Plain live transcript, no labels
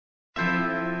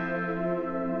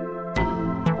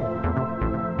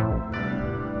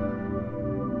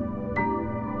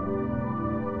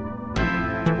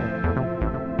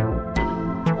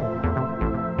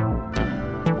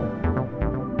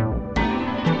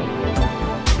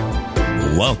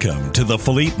Welcome to the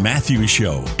Philippe Matthews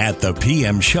Show at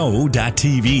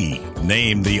thepmshow.tv.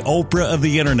 Named the Oprah of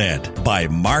the Internet by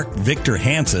Mark Victor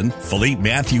Hansen, Philippe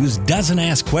Matthews doesn't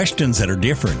ask questions that are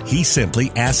different. He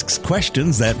simply asks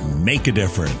questions that make a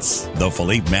difference. The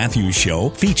Philippe Matthews Show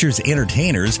features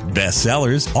entertainers,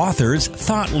 bestsellers, authors,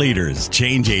 thought leaders,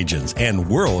 change agents, and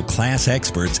world-class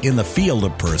experts in the field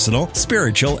of personal,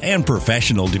 spiritual, and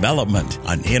professional development.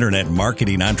 An internet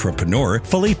marketing entrepreneur,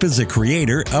 Philippe is the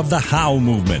creator of the How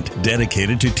Movement,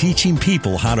 dedicated to teaching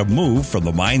people how to move from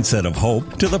the mindset of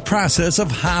hope to the process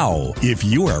of how. If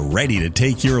you are ready to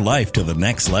take your life to the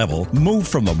next level, move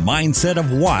from the mindset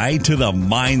of why to the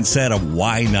mindset of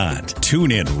why not.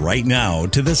 Tune in right now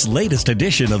to this latest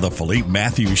edition of the Philippe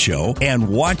Matthews Show and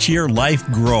watch your life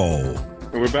grow.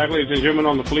 We're back, ladies and gentlemen,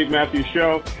 on the Philippe Matthews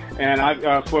Show. And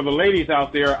for the ladies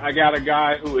out there, I got a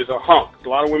guy who is a hunk. A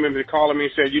lot of women have been calling me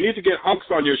and said, you need to get hunks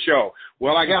on your show.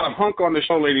 Well, I got a hunk on the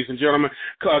show, ladies and gentlemen.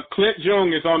 Clint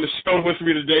Jung is on the show with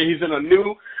me today. He's in a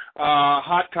new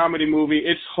hot comedy movie.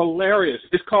 It's hilarious.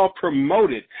 It's called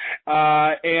Promoted.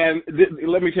 And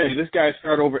let me tell you, this guy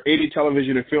starred over 80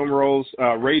 television and film roles.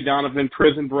 Ray Donovan,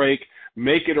 Prison Break,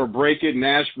 Make It or Break It,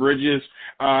 Nash Bridges,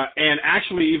 and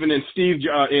actually even in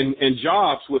in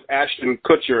Jobs with Ashton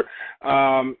Kutcher.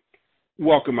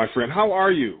 Welcome, my friend. How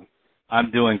are you? I'm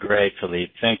doing great,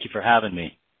 Philippe. Thank you for having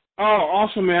me. Oh,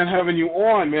 awesome, man, having you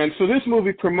on, man. So this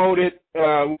movie Promoted,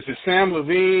 was it Samm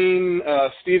Levine,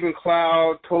 Stephen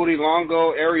Cloud, Cody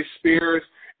Longo, Aries Spears,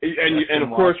 and of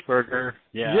course, Burger.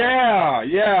 Yeah.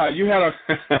 You had a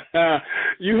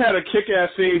you had a kick-ass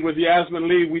scene with Yasmin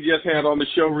Lee we just had on the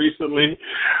show recently.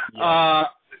 Yeah.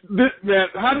 Man,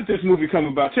 how did this movie come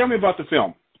about? Tell me about the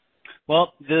film.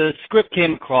 Well, the script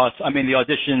came across. The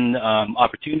audition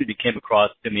opportunity came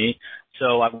across to me,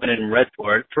 so I went in and read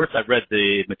for it. First, I read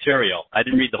the material. I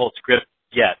didn't read the whole script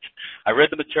yet. I read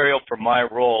the material for my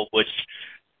role, which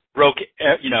broke,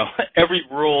 every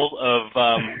rule of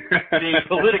being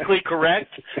politically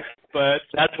correct, but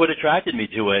that's what attracted me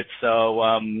to it. So,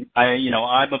 I'm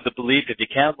of the belief if you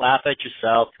can't laugh at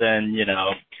yourself, then,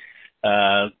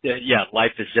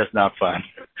 life is just not fun.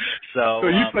 So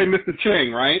you play Mr.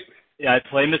 Chang, right? Yeah, I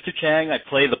play Mr. Chang. I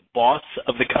play the boss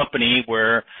of the company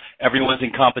where everyone's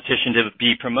in competition to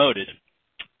be promoted.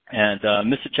 And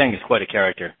Mr. Chang is quite a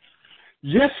character.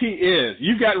 Yes, he is.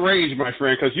 You got range, my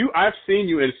friend, because I've seen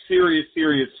you in serious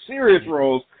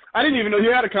roles. I didn't even know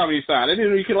you had a comedy side. I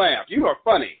didn't know you could laugh. You are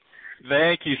funny.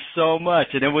 Thank you so much.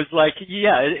 And it was like,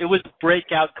 it was a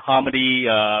breakout comedy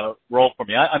role for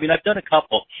me. I've done a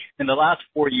couple. In the last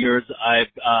 4 years, I've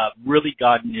really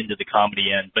gotten into the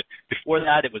comedy end. But before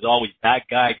that, it was always bad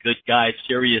guy, good guy,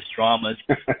 serious dramas.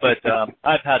 But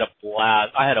I've had a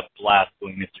blast. I had a blast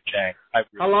doing Mr. Chang.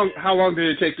 How long did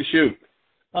it take to shoot?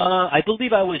 I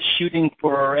believe I was shooting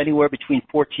for anywhere between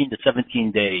 14 to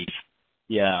 17 days.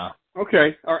 Yeah.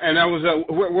 Okay. And that was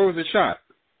where was it shot?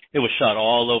 It was shot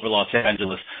all over Los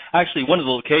Angeles. Actually, one of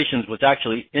the locations was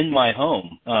actually in my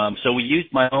home. So we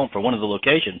used my home for one of the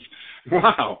locations.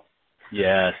 Wow.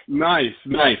 Yes. Nice.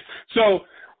 So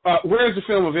where is the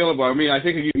film available? I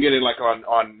think you can get it like on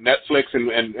Netflix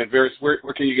and various, where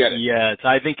can you get it? Yes,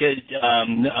 I think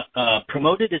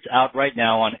Promoted is out right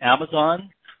now on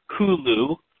Amazon,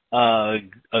 Hulu,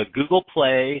 Google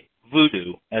Play,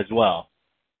 Vudu as well.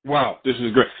 Wow, this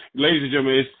is great. Ladies and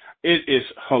gentlemen, it is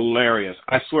hilarious.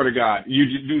 I swear to God, you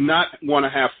do not want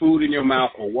to have food in your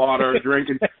mouth or water or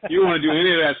drinking. You don't want to do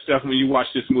any of that stuff when you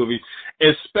watch this movie,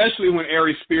 especially when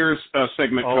Aries Spears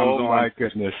segment comes on. Oh, my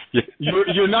goodness.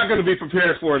 You're not going to be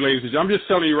prepared for it, ladies and gentlemen. I'm just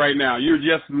telling you right now. You're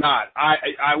just not.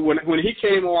 When he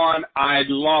came on, I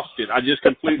lost it. I just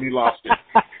completely lost it.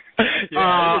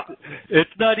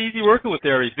 It's not easy working with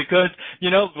Aries because,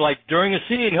 like during a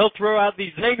scene, he'll throw out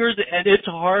these zingers and it's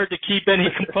hard to keep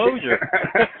any composure.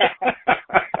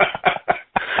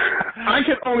 I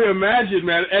can only imagine,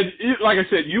 man. And like I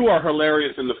said, you are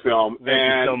hilarious in the film. Thank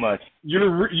you so much.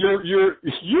 You're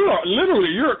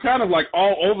kind of like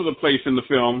all over the place in the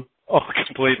film. Oh,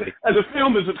 completely. And the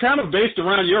film is kind of based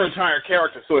around your entire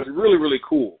character, so it's really, really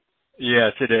cool.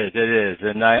 Yes, it is.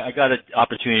 And I got an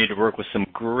opportunity to work with some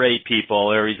great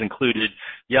people. Aries included,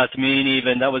 Yasmin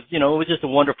even. That was, it was just a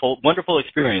wonderful, wonderful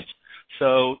experience.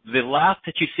 So the laugh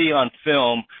that you see on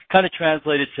film kind of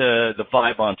translated to the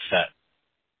vibe on set.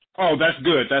 Oh, that's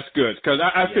good. Because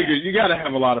I figured you got to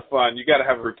have a lot of fun. You got to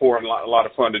have a rapport and a lot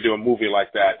of fun to do a movie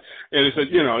like that. And it's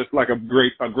it's like a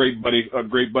great buddy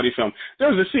film.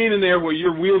 There's a scene in there where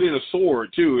you're wielding a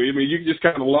sword too. You just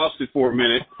kind of lost it for a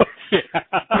minute.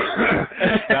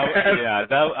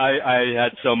 I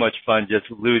had so much fun just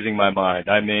losing my mind.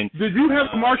 I mean, did you have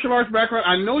a martial arts background?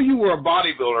 I know you were a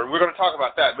bodybuilder. We're going to talk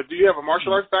about that, but do you have a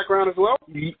martial arts background as well?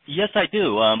 Yes, I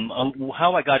do.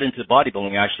 How I got into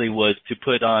bodybuilding actually was to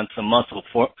put on some muscle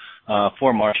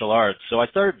for martial arts. So I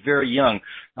started very young.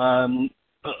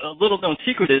 A little known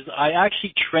secret is I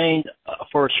actually trained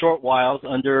for a short while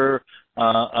under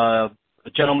a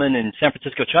gentleman in San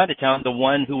Francisco, Chinatown, the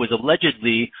one who was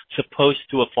allegedly supposed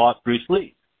to have fought Bruce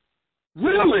Lee.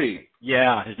 Really?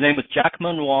 Yeah, his name was Jack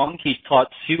Mun Wong. He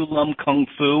taught Siu Lum Kung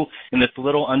Fu in this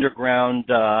little underground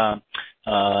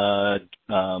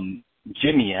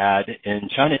gym he had in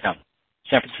Chinatown,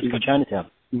 San Francisco, Chinatown.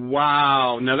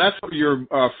 Wow. Now, that's where you're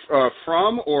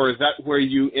from, or is that where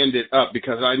you ended up?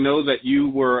 Because I know that you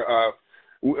were,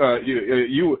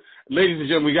 you, ladies and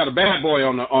gentlemen, we got a bad boy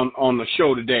on the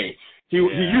show today. He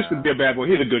used to be a bad boy.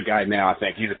 He's a good guy now, I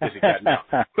think. He's a pissy guy now.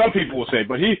 Some people will say,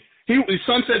 but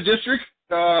Sunset District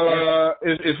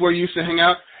is where you used to hang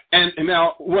out. And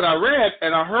now, what I read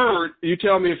and I heard, you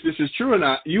tell me if this is true or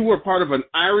not, you were part of an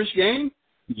Irish gang?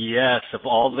 Yes, of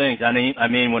all things. I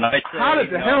mean, when I say, how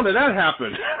did the hell did that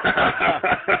happen?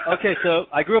 Okay, so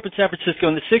I grew up in San Francisco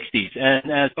in the '60s, and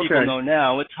as people know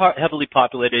now, it's heavily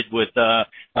populated with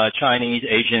Chinese,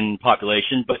 Asian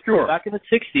population. But back in the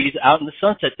 '60s, out in the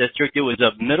Sunset District, it was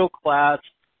a middle class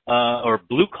or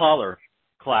blue collar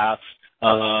class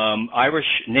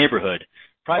Irish neighborhood,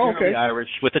 primarily Irish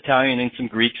with Italian and some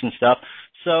Greeks and stuff.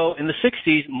 So in the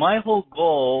 '60s, my whole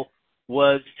goal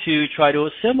was to try to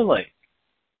assimilate.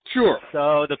 Sure.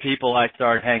 So the people I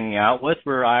started hanging out with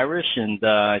were Irish, and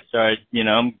I started,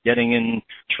 getting in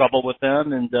trouble with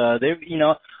them. And they,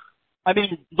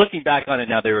 looking back on it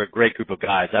now, they were a great group of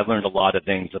guys. I've learned a lot of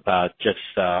things about just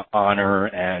honor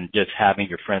and just having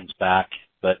your friends back.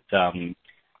 But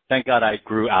thank God I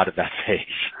grew out of that phase.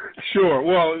 Sure.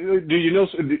 Well, do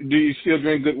you still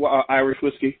drink good Irish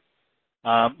whiskey?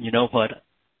 You know what?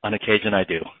 On occasion, I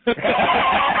do.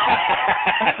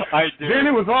 I do. Then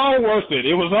it was all worth it.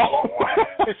 It was all.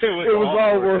 it was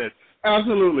all worth it.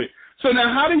 Absolutely. So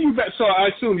now, how do you? So I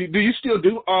assume do you still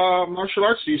do martial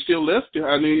arts? Do you still lift?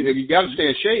 I mean, you got to stay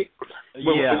in shape.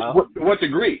 But yeah. What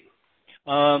degree?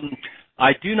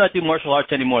 I do not do martial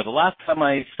arts anymore. The last time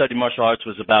I studied martial arts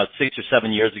was about 6 or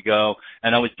 7 years ago,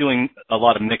 and I was doing a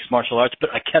lot of mixed martial arts,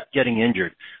 but I kept getting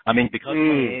injured. I mean, because of my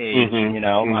age,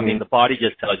 I mean, the body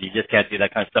just tells you just can't do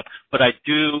that kind of stuff. But I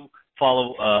do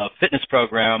follow a fitness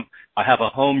program. I have a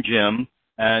home gym,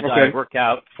 and I work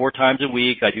out 4 times a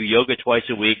week. I do yoga twice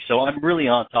a week, so I'm really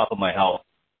on top of my health,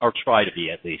 or try to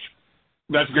be at least.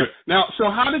 That's good. Now,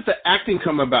 so how did the acting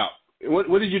come about?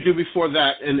 What did you do before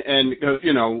that? And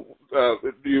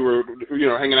you were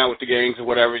hanging out with the gangs or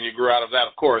whatever, and you grew out of that,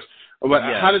 of course. But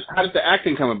how did the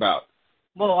acting come about?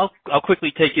 Well, I'll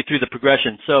quickly take you through the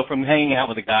progression. So from hanging out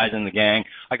with the guys in the gang,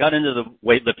 I got into the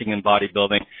weightlifting and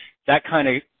bodybuilding. That kind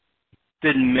of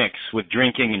didn't mix with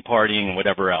drinking and partying and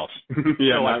whatever else.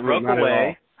 So I broke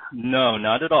away. No,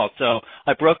 not at all. So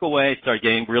I broke away, started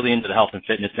getting really into the health and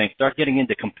fitness thing, started getting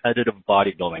into competitive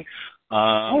bodybuilding.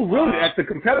 Oh, really? At the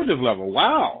competitive level?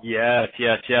 Wow. Yes.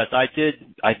 I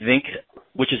did, I think,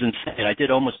 which is insane. I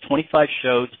did almost 25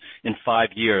 shows in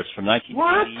 5 years, from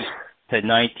 1980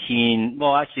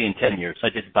 to in 10 years. I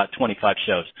did about 25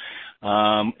 shows.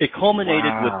 It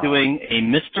culminated with doing a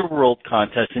Mr. World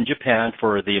contest in Japan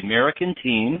for the American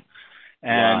team.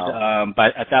 And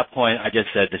but at that point, I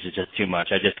just said, this is just too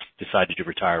much. I just decided to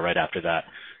retire right after that.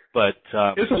 But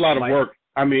it's a lot of work.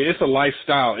 I mean, it's a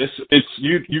lifestyle. It's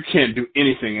you can't do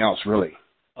anything else, really.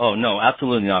 Oh, no,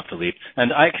 absolutely not, Philippe.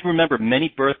 And I can remember many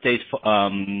birthdays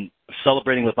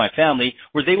celebrating with my family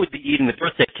where they would be eating the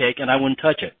birthday cake and I wouldn't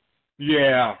touch it.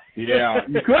 Yeah. You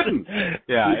couldn't.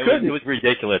 It was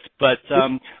ridiculous. But,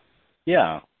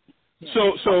 yeah.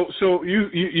 So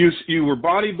you were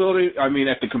bodybuilding. I mean,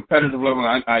 at the competitive level.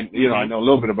 I know a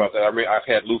little bit about that. I mean, I've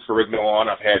had Lou Ferrigno on.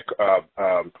 I've had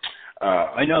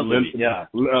I know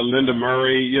Linda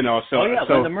Murray.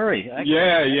 Linda Murray.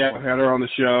 Yeah. I had her on the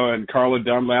show, and Carla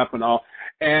Dunlap and all.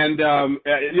 And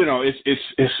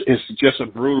it's just a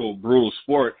brutal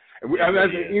sport. I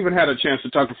even had a chance to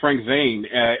talk to Frank Zane,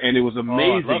 and it was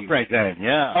amazing. I love Frank Zane,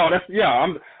 yeah.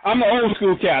 I'm the old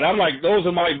school cat. I'm like, those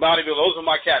are my bodybuilders, those are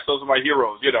my cats, those are my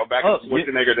heroes, back in the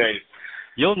Schwarzenegger days.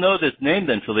 You'll know this name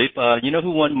then, Philippe. You know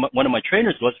who one of my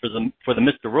trainers was for the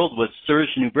Mr. World was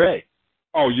Serge Nubret.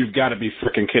 Oh, you've got to be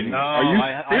freaking kidding me. No, are you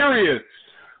serious?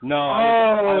 No.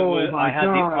 I had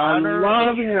the honor. I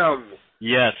love him.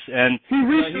 Yes, and he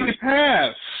recently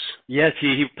passed. Yes,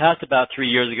 he passed about 3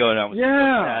 years ago, and I was so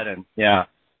sad. And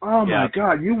Oh my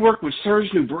God! You worked with Serge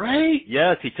Nubret?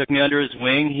 Yes, he took me under his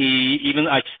wing.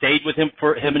 I stayed with him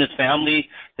and his family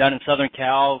down in Southern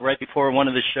Cal right before one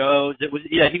of the shows. He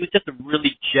was just a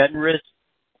really generous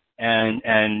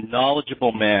and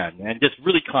knowledgeable man, and just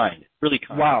really kind.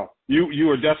 Wow, you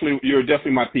are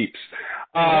definitely my peeps.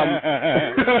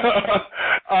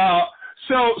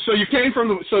 So you came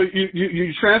from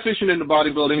you transitioned into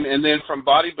bodybuilding, and then from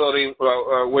bodybuilding,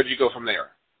 where did you go from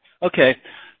there? Okay,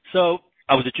 so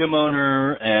I was a gym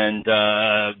owner and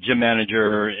gym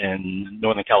manager in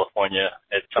Northern California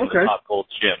at some of the top gold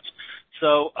gyms.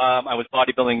 So I was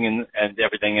bodybuilding and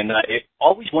everything, and I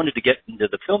always wanted to get into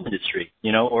the film industry,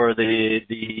 or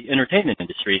the entertainment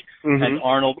industry. Mm-hmm. And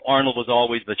Arnold was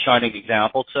always the shining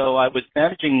example. So I was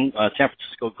managing San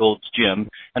Francisco Gold's Gym,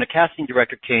 and a casting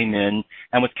director came in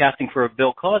and was casting for a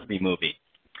Bill Cosby movie.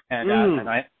 And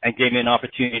gave me an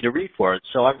opportunity to read for it.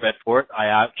 So I read for it. I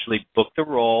actually booked the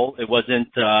role. It wasn't,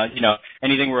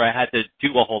 anything where I had to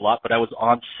do a whole lot, but I was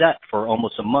on set for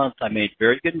almost a month. I made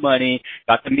very good money,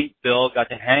 got to meet Bill, got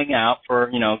to hang out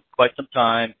for, quite some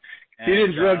time. He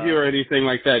didn't drug you or anything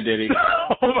like that, did he?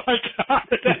 Oh my God!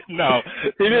 No,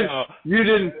 he didn't. No. You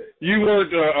didn't.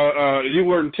 You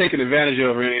weren't taken advantage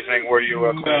of or anything, were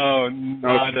you? No,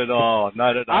 not at all.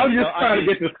 Not at all. I was just trying to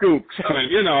get the scoop.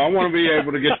 I want to be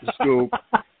able to get the scoop.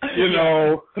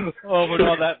 Oh,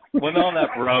 when all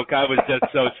that broke, I was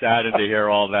just so saddened to hear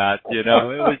all that. It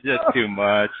was just too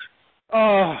much.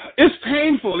 It's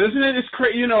painful, isn't it? It's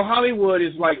crazy. Hollywood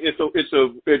is like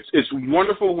it's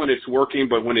wonderful when it's working,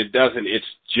 but when it doesn't, it's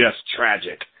just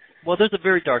tragic. Well, there's a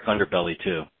very dark underbelly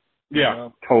too. Yeah,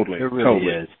 totally. It really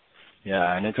is.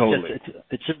 Yeah, and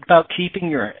it's about keeping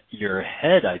your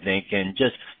head, I think, and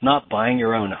just not buying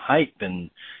your own hype, and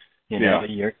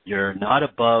you're not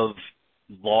above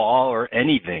law or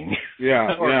anything.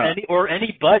 Yeah, or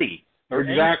anybody.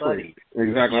 Exactly.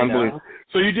 Unbelievable.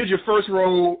 So you did your first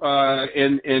role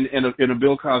in a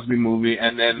Bill Cosby movie,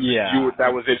 and then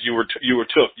that was it. You were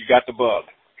took. You got the bug.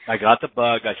 I got the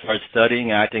bug. I started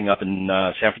studying acting up in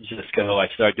San Francisco. I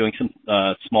started doing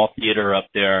some small theater up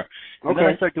there, and then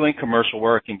I started doing commercial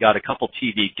work and got a couple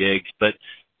TV gigs. But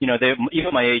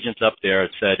even my agents up there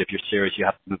said, if you're serious, you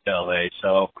have to move to LA.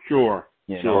 So sure.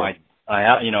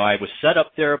 I was set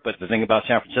up there, but the thing about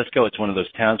San Francisco, it's one of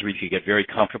those towns where you could get very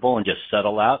comfortable and just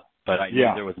settle out. But I knew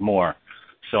there was more,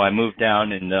 so I moved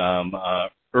down in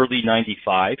early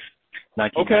 1995,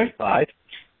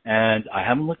 and I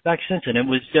haven't looked back since. And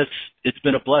it's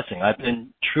been a blessing. I've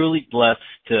been truly blessed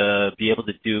to be able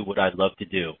to do what I love to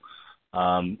do.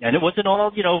 And it wasn't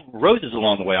all roses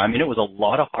along the way. I mean, it was a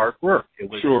lot of hard work. It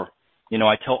was sure.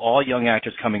 I tell all young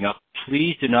actors coming up,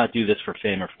 please do not do this for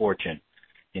fame or fortune.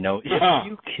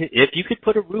 If you could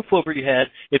put a roof over your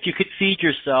head, if you could feed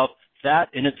yourself, that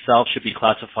in itself should be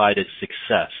classified as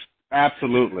success.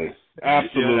 Absolutely.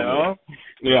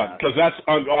 Yeah, because that's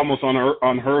almost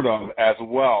unheard of as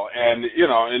well. And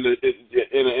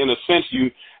in a sense,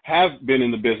 you have been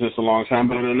in the business a long time,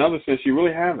 but in another sense, you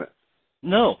really haven't.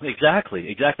 No,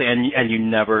 exactly, and you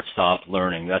never stop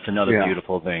learning. That's another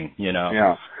beautiful thing,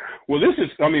 Yeah. Well,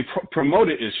 promote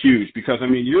it is huge because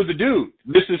you're the dude.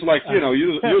 This is like you're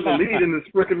the lead in this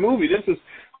freaking movie.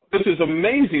 This is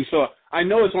amazing. So I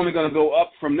know it's only going to go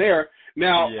up from there.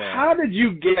 Now, how did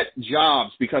you get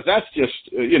jobs? Because that's just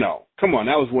come on,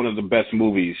 that was one of the best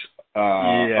movies of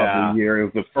the year. It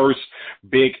was the first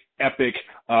big epic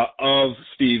of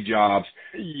Steve Jobs.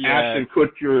 Ashton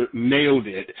Kutcher nailed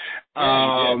it.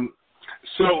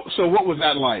 So what was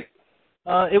that like?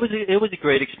 It was a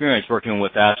great experience working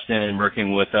with Ashton and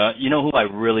working with who I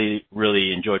really,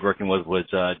 really enjoyed working with was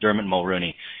Dermot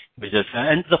Mulroney. It was just,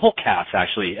 and the whole cast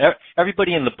actually.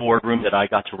 Everybody in the boardroom that I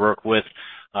got to work with,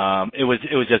 it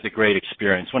was just a great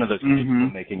experience. One of those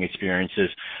making experiences.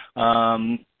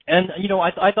 And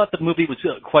I thought the movie was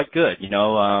quite good.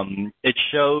 It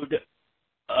showed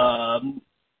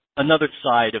another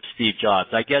side of Steve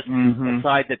Jobs. I guess a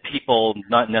side that people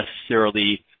not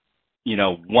necessarily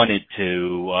wanted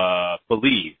to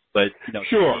believe, but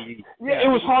sure. It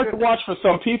was hard to watch for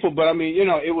some people, but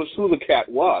it was who the cat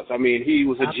was. He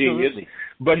was a genius,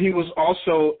 but he was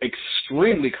also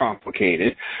extremely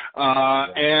complicated,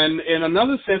 and in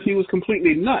another sense, he was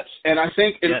completely nuts. And I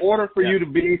think in order for you to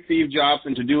be Steve Jobs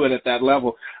and to do it at that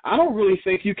level, I don't really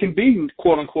think you can be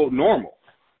quote unquote normal.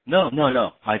 No.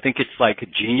 I think it's like a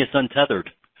genius untethered.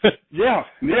 No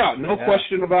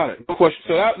question about it. No question.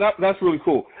 So that's really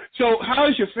cool. So how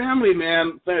is your family,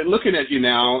 man, looking at you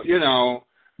now,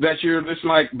 that you're this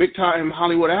like big time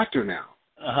Hollywood actor now?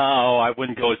 Oh, I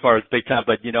wouldn't go as far as big time,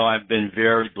 but I've been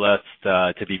very blessed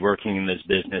to be working in this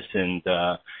business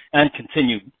and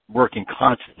continue working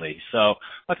constantly. So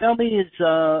my family is,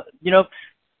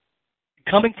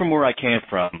 coming from where I came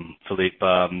from, Philippe,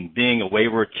 being a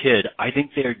wayward kid, I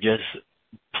think they're just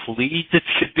pleased as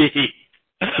could be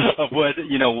of what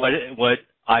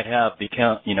I have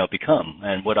become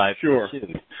and what I've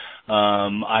pursued.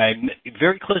 I'm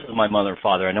very close to my mother and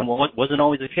father, and it wasn't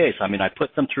always the case. I mean, I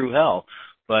put them through hell,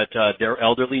 but they're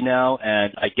elderly now,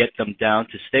 and I get them down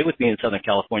to stay with me in Southern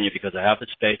California because I have the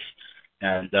space,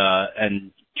 and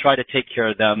try to take care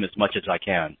of them as much as I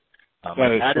can.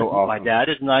 Awesome. My dad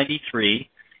is 93.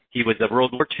 He was a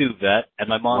World War II vet, and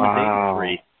my mom is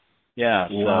 83. Yeah,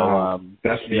 wow. So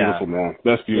that's beautiful, man.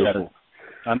 That's beautiful.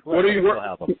 Yeah. What are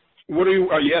you?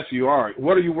 Yes, you are.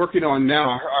 What are you working on now?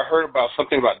 I heard about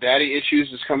something about Daddy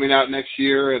Issues is coming out next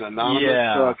year, and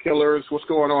Anonymous Killers. What's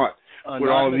going on?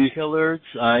 Anonymous Killers.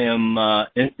 I am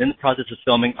in the process of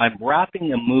filming. I'm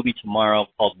wrapping a movie tomorrow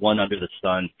called One Under the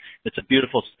Sun. It's a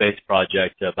beautiful space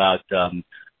project about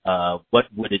what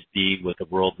would it be with a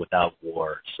world without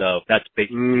war. So that's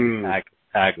basically the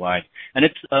tagline. And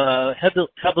it's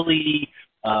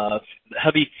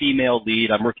heavy female lead.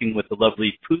 I'm working with the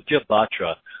lovely Pooja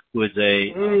Batra, who is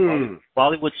a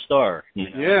Bollywood star.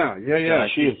 Yeah.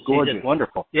 She is gorgeous. She's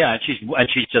wonderful. Yeah, and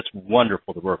she's just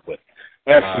wonderful to work with.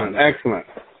 Excellent.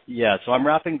 Yeah, so I'm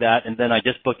wrapping that, and then I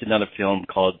just booked another film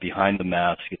called Behind the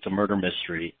Mask. It's a murder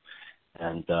mystery,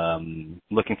 and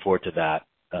looking forward to that.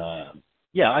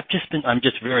 I'm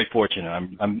just very fortunate.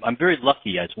 I'm very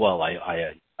lucky as well. I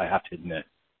have to admit.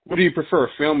 What do you prefer,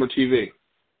 film or TV?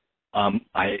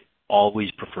 I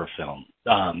always prefer film.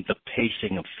 The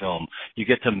pacing of film, you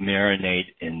get to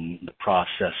marinate in the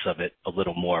process of it a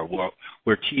little more.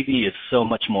 Where TV is so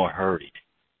much more hurried.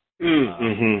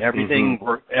 Everything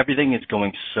is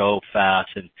going so fast,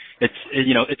 and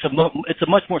it's a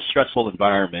much more stressful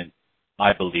environment,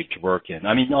 I believe, to work in.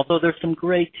 I mean, although there's some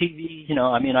great TV,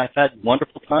 I've had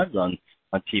wonderful times on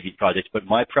TV projects, but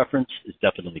my preference is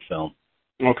definitely film.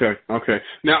 Okay.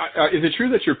 Now, is it true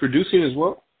that you're producing as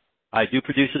well? I do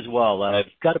produce as well. I've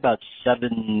got about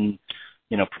 7,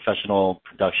 professional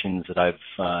productions that I've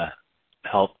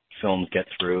helped films get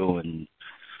through, and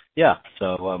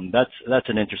so that's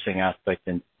an interesting aspect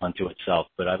unto itself.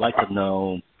 But I'd like to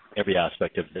know every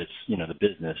aspect of this, the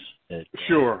business.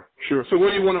 Sure. So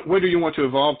where do you want to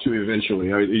evolve to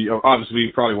eventually? Obviously,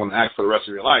 you probably want to act for the rest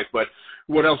of your life, but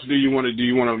what else do you want to do?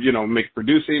 You want to, make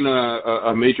producing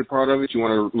a major part of it? You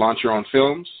want to launch your own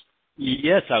films?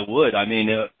 Yes, I would. I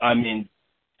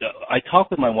talk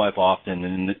with my wife often,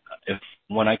 and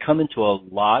when I come into a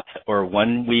lot or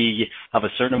when we have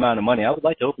a certain amount of money, I would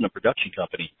like to open a production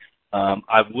company. I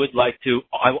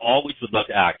always would love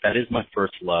to act. That is my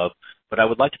first love. But I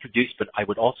would like to produce, but I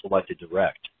would also like to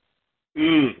direct.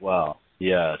 Wow.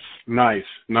 Yes. Nice.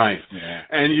 Yeah.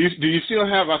 And do you still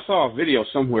have, I saw a video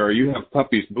somewhere, you have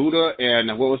puppies, Buddha,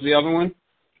 and what was the other one?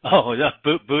 Oh, yeah,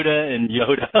 Buddha and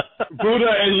Yoda.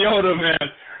 Buddha and Yoda,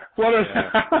 man.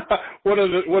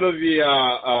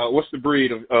 What's the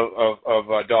breed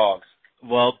of dogs?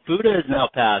 Well, Buddha is now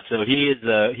passed, so he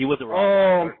was a rock.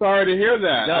 Oh, I'm sorry to hear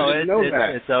that. No, I didn't know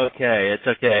that. It's okay.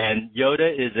 And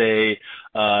Yoda is a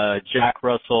Jack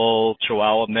Russell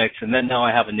Chihuahua mix, and then now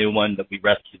I have a new one that we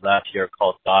rescued last year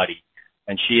called Dottie,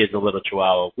 and she is a little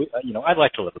Chihuahua. I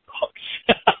like to live with dogs.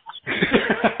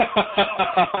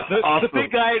 Awesome.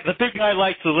 The big guy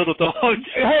likes the little dogs.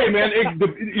 Hey man,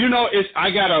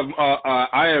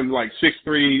 I am like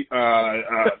 6'3",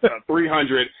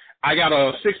 300. I got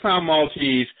a 6-pound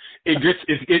Maltese. It gets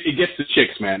the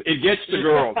chicks, man. It gets the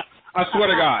girls. I swear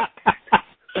to God.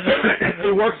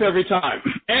 It works every time.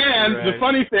 And The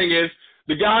funny thing is,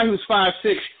 the guy who's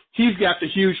 5'6", he's got the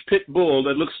huge pit bull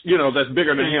that looks, that's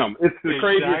bigger than him. It's the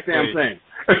craziest damn thing.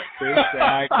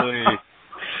 Exactly.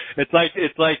 It's like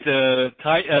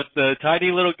the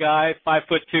tiny little guy,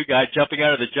 5'2" guy jumping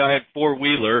out of the giant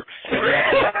 4-wheeler.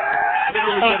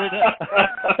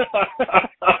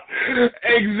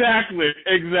 Exactly.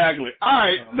 All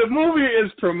right, the movie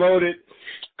is promoted.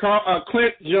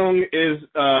 Clint Jung is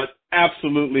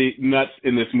absolutely nuts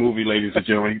in this movie, ladies and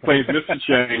gentlemen. He plays Mr.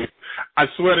 Chang. I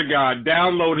swear to God,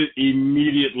 download it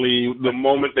immediately the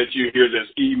moment that you hear this.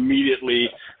 Immediately.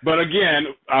 But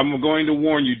again, I'm going to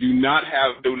warn you: do not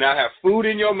have food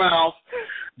in your mouth.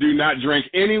 Do not drink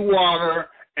any water.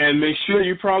 And make sure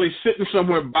you're probably sitting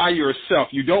somewhere by yourself.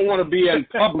 You don't want to be in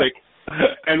public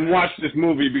and watch this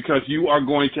movie because you are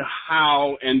going to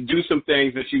howl and do some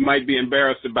things that you might be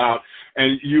embarrassed about,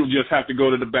 and you'll just have to go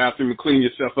to the bathroom and clean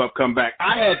yourself up, come back.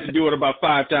 I had to do it about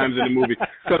 5 times in the movie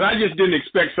because I just didn't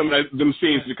expect some of them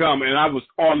scenes to come, and I was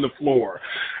on the floor.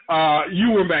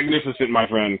 You were magnificent, my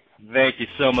friend. Thank you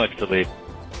so much, Philippe.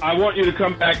 I want you to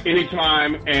come back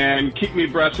anytime and keep me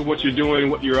abreast of what you're doing,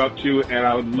 what you're up to, and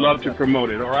I would love to promote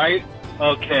it, all right?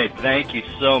 Okay, thank you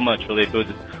so much, Philippe. It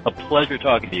was a pleasure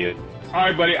talking to you. All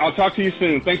right, buddy. I'll talk to you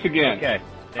soon. Thanks again. Okay.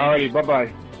 All righty.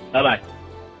 Bye-bye. Bye-bye.